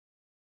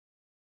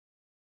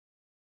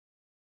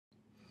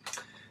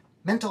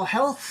Mental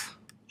health,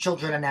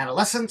 children and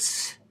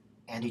adolescents.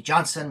 Andy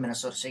Johnson,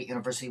 Minnesota State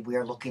University. We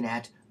are looking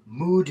at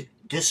mood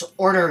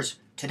disorders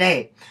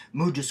today.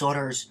 Mood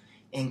disorders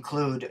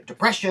include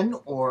depression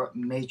or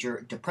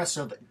major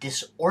depressive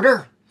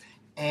disorder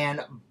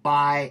and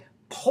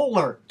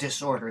bipolar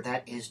disorder.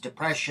 That is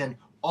depression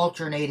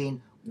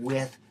alternating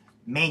with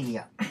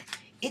mania.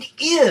 It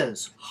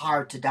is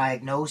hard to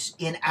diagnose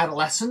in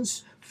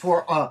adolescence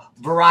for a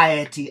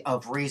variety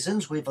of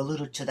reasons. We've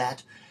alluded to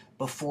that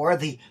before.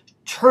 The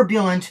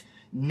turbulent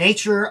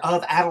nature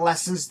of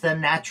adolescence, the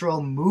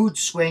natural mood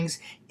swings,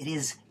 it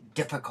is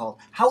difficult.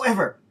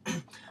 However,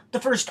 the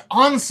first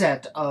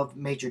onset of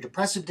major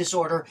depressive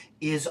disorder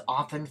is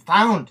often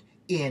found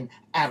in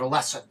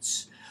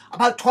adolescence.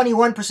 About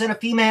 21% of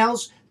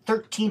females,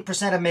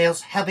 13% of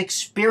males have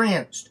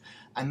experienced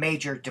a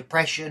major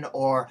depression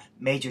or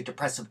major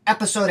depressive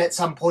episode at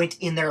some point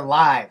in their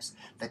lives.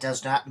 That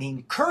does not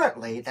mean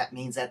currently, that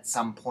means at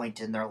some point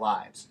in their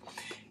lives.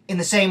 In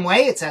the same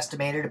way, it's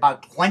estimated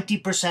about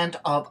 20%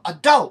 of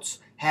adults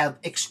have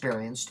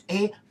experienced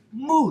a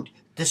mood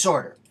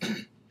disorder.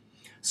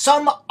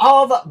 Some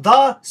of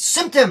the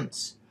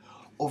symptoms: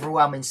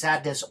 overwhelming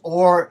sadness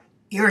or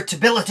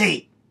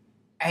irritability,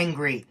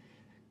 angry,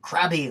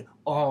 crabby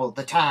all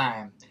the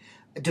time,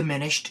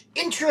 diminished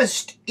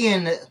interest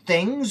in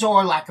things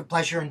or lack of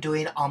pleasure in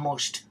doing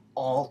almost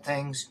all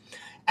things,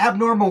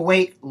 abnormal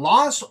weight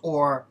loss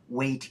or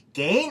weight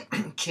gain,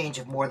 change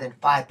of more than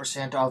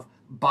 5% of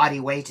body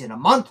weight in a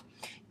month,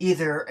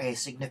 either a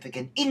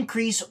significant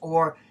increase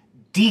or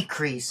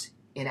decrease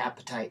in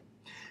appetite,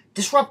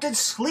 disrupted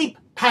sleep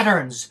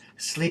patterns,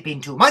 sleeping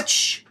too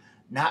much,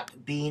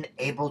 not being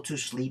able to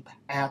sleep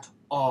at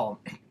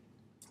all.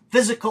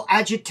 Physical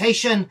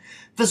agitation,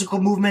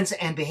 physical movements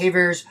and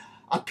behaviors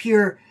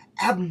appear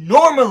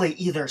abnormally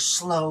either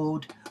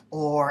slowed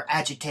or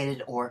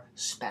agitated or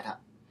sped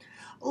up.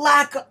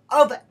 Lack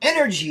of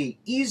energy,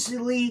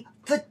 easily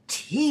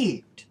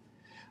fatigued.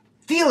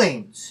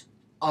 Feelings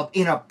of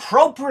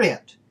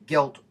inappropriate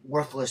guilt,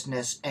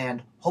 worthlessness,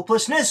 and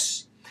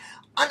hopelessness.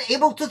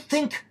 Unable to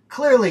think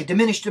clearly,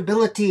 diminished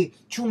ability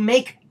to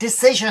make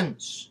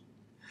decisions.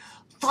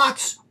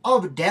 Thoughts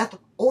of death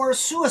or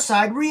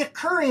suicide,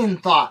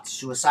 reoccurring thoughts,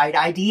 suicide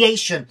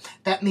ideation.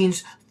 That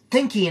means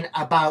thinking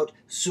about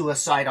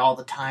suicide all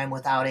the time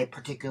without a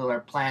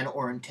particular plan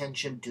or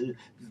intention to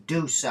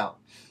do so.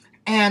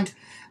 And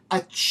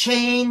a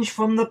change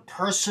from the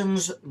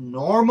person's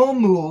normal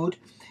mood,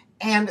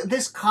 and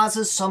this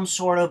causes some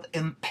sort of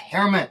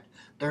impairment.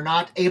 They're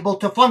not able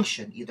to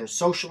function, either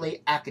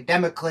socially,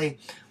 academically,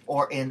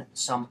 or in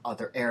some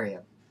other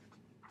area.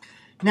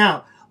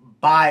 Now,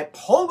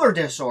 bipolar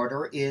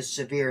disorder is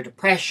severe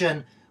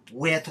depression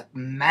with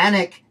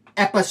manic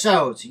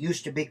episodes. It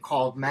used to be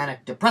called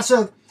manic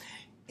depressive.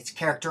 It's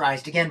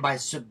characterized again by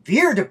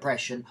severe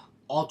depression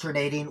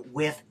alternating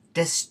with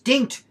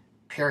distinct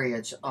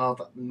periods of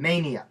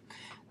mania.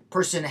 A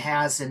person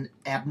has an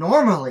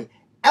abnormally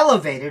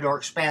elevated or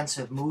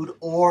expansive mood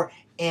or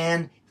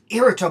an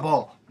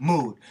irritable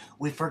mood.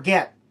 We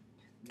forget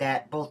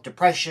that both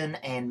depression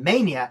and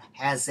mania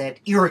has that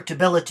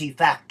irritability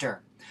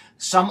factor.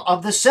 Some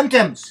of the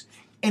symptoms: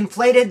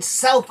 inflated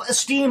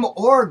self-esteem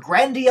or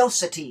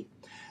grandiosity,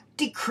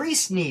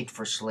 decreased need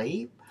for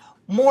sleep,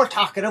 more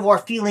talkative or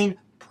feeling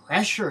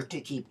pressure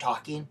to keep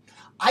talking,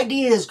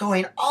 ideas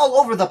going all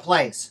over the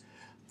place,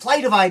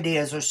 flight of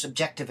ideas or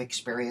subjective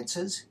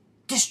experiences,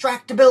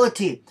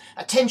 distractibility,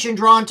 attention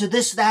drawn to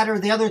this, that, or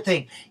the other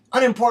thing,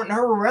 unimportant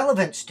or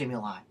irrelevant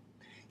stimuli,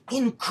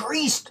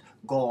 increased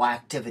goal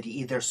activity,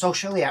 either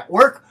socially at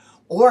work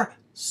or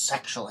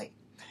sexually,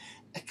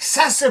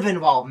 excessive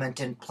involvement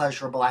in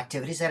pleasurable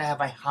activities that have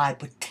a high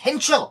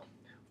potential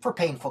for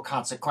painful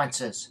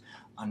consequences,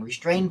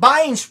 unrestrained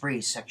buying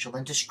sprees, sexual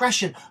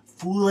indiscretion,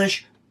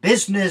 foolish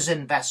business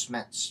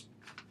investments.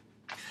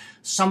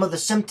 Some of the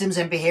symptoms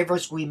and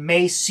behaviors we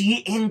may see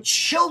in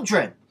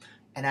children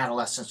and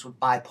adolescents with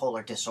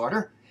bipolar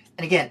disorder.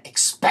 And again,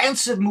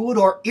 expansive mood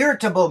or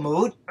irritable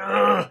mood,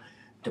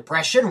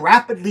 depression,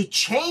 rapidly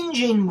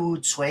changing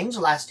mood swings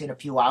lasting a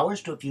few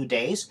hours to a few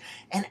days.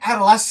 And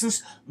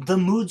adolescents, the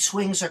mood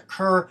swings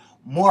occur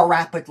more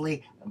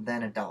rapidly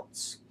than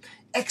adults.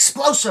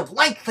 Explosive,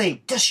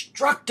 lengthy,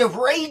 destructive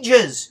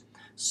rages,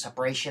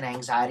 separation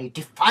anxiety,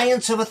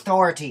 defiance of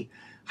authority,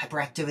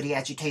 hyperactivity,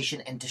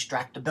 agitation, and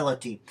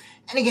distractibility.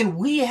 And again,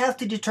 we have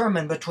to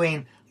determine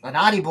between the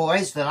naughty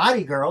boys, the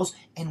naughty girls,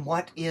 and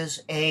what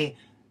is a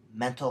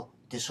mental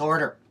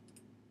disorder.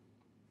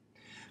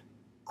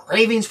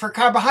 Cravings for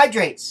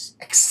carbohydrates,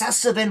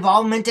 excessive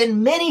involvement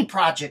in many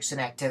projects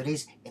and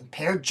activities,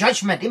 impaired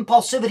judgment,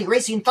 impulsivity,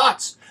 racing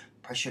thoughts,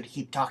 pressure to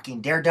keep talking,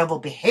 daredevil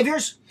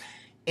behaviors,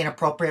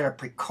 inappropriate or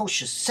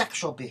precocious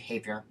sexual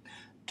behavior,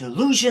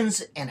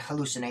 delusions and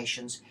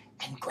hallucinations,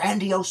 and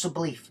grandiose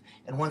belief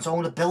in one's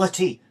own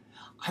ability.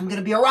 I'm going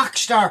to be a rock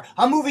star,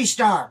 a movie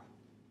star,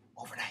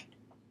 overnight.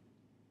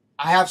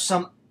 I have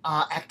some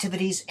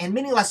activities and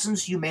mini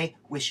lessons you may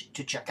wish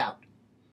to check out.